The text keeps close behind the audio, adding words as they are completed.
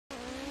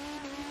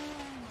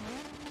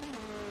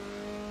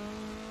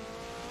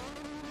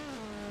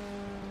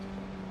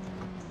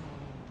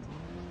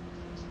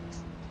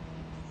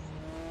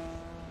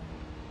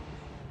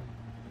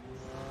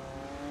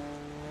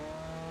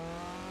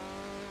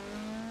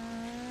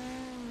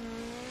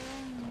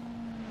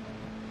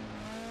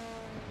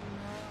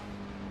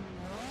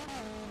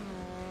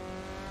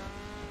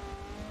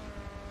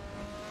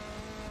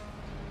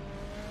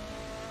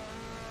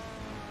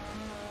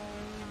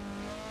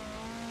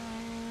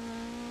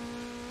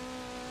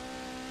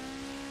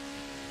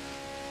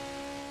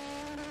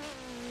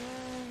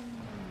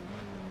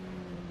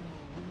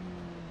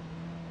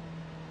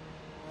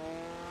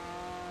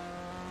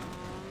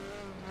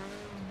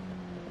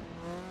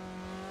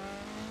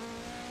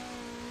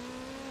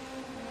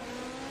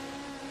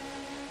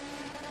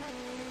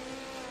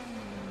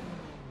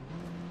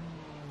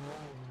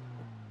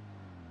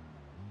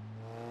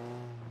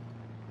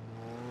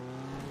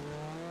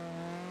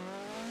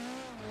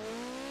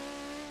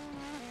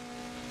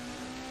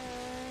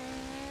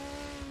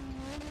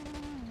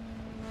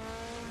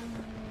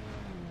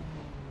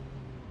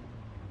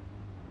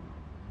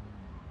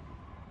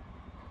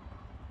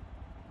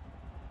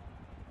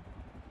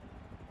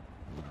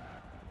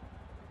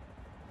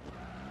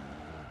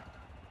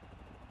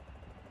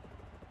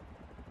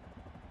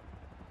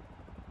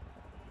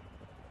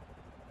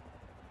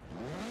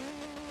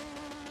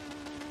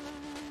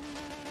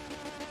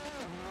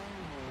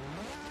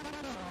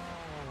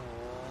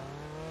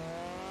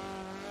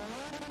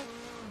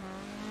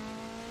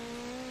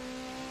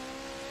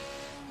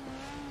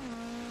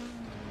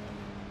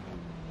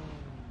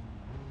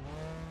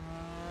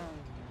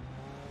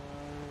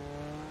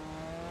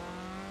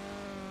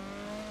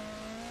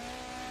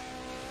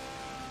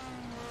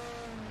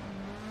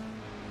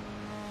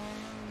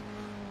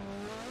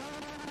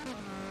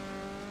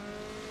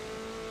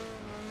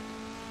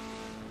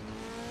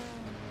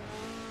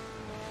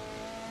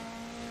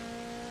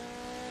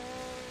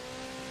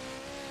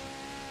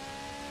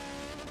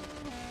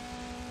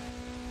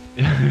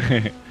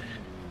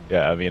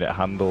Yeah, I mean it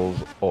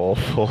handles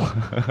awful.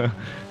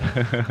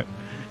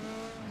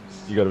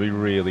 You got to be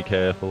really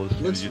careful as soon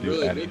as Looks you do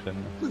really good.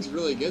 anything. Looks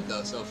really good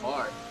though so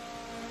far.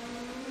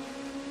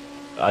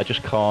 I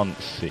just can't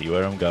see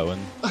where I'm going.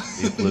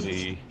 These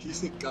bloody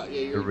He's got,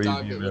 yeah, you're a review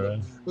cockpit mirror.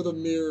 with a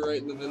mirror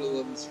right in the middle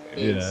of his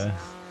face. Yeah,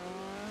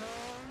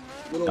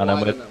 A little and I'm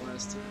wide gonna. on that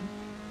last turn.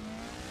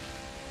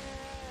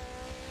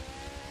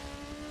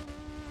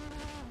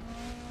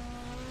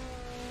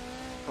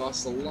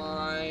 Cross the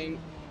line.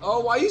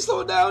 Oh, why you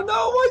slow down?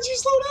 No, why'd you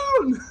slow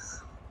down?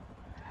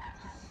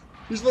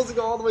 You're supposed to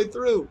go all the way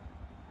through.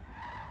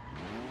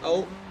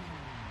 Oh.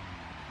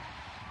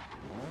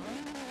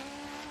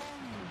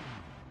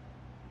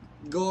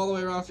 Go all the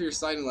way around for your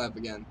sliding lap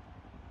again.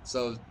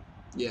 So,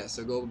 yeah,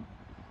 so go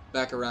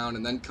back around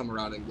and then come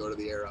around and go to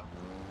the arrow.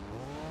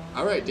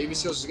 Alright,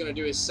 Daveyskills is going to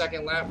do his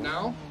second lap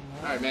now.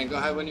 Alright, man, go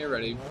ahead when you're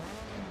ready.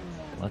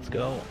 Let's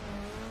go.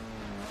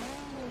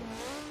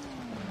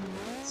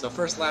 So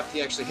first lap,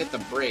 he actually hit the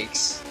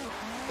brakes.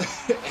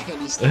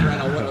 And he still ran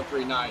a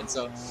 1:03.9.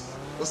 So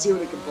we'll see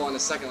what he can pull on the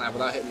second lap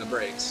without hitting the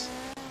brakes.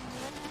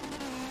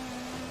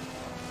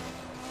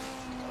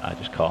 I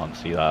just can't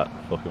see that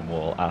fucking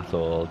wall at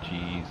all.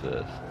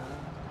 Jesus.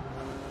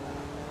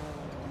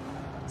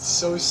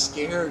 So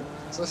scared.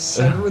 So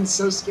everyone's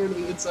so scared of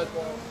the inside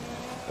wall.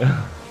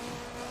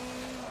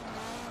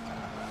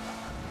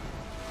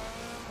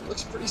 It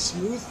looks pretty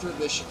smooth through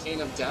the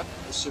chicane of depth,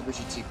 as Super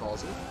GT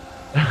calls it.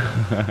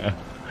 A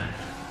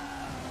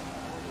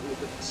little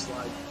bit of a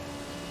slide.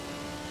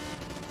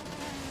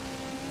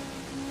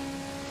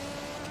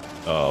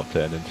 Oh, I've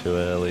turned in too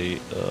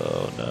early.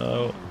 Oh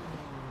no.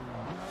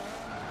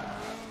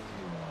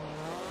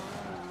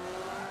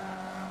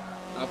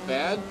 Not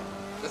bad.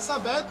 That's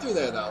not bad through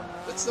there, though.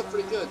 That's still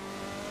pretty good.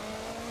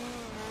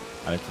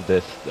 And it's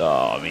this.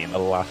 Oh, I mean, the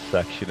last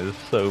section is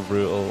so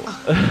brutal.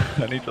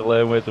 I need to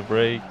learn where to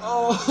brake.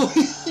 Oh,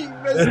 he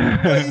missed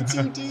way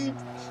too deep.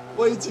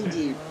 Way too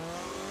deep.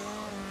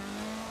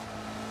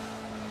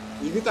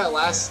 You get that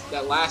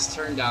last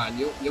turn down,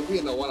 you'll be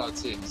in the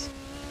 102s.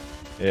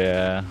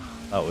 Yeah,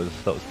 that was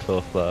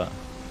tough. That.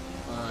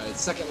 All right,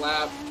 second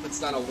lap puts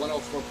down a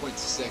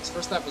 104.6.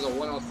 First lap was a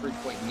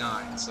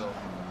 103.9. So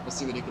we'll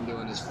see what he can do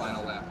in his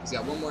final lap. He's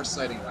got one more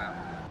sighting lap.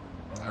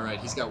 All right,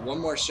 he's got one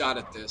more shot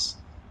at this.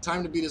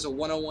 Time to beat is a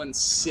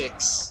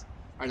 101.6.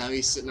 All right, now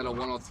he's sitting at a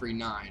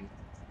 103.9.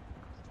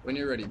 When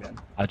you're ready, man.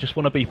 I just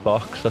want to beat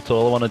Fox. That's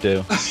all I want to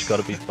do. Just got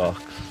to beat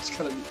Fox. Just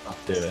gotta beat Fox.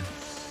 Do it.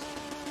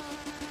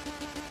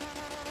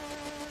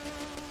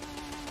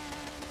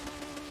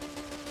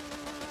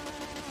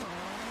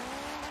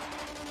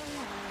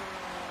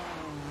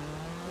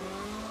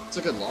 It's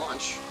a good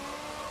launch.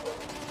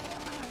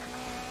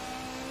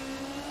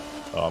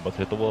 Oh, I'm about to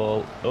hit the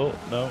wall. Oh,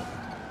 no.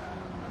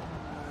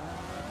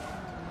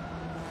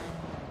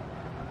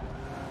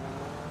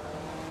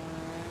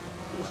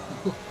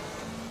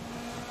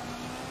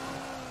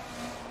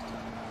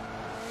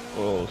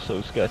 Oh,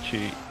 so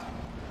sketchy.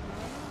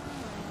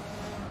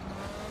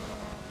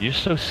 You're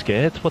so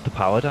scared to put the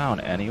power down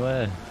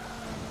anyway.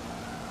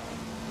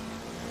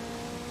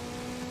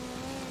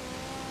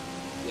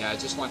 Yeah, it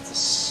just wants to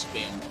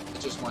spin.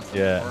 It just wants to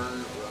burn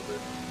rubber.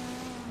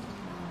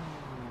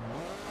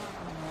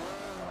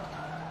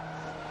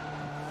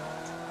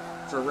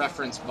 For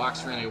reference,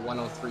 Box ran a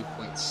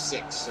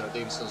 103.6, so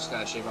Daveyskills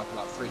got to shave off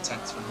about 3/10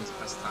 from his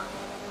best time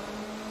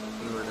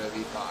in order to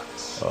beat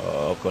Box.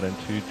 Oh, I've gone in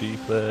too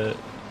deep there.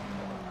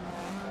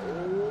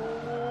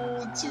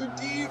 Oh, too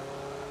deep.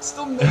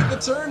 Still made the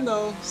turn,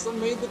 though. Still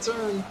made the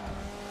turn.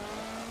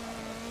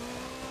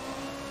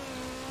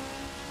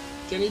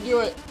 Can he do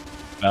it?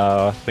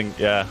 No, I think,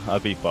 yeah, I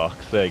beat Box.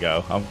 There you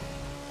go. I'm...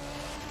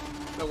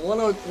 The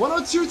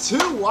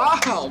 102.2.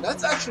 Wow,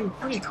 that's actually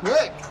pretty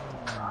quick.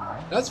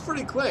 That's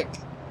pretty quick.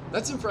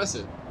 That's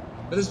impressive.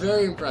 That is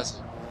very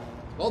impressive.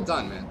 Well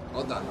done, man.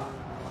 Well done.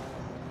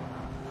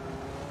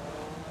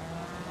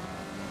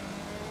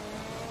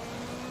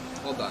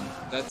 Well done.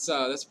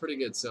 That's pretty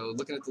good. So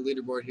looking at the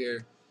leaderboard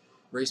here,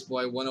 Race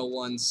Boy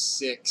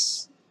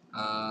 101.6,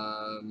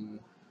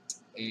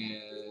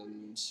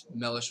 and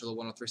Mellish for the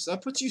 103. So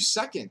that puts you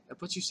second. That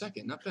puts you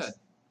second. Not bad.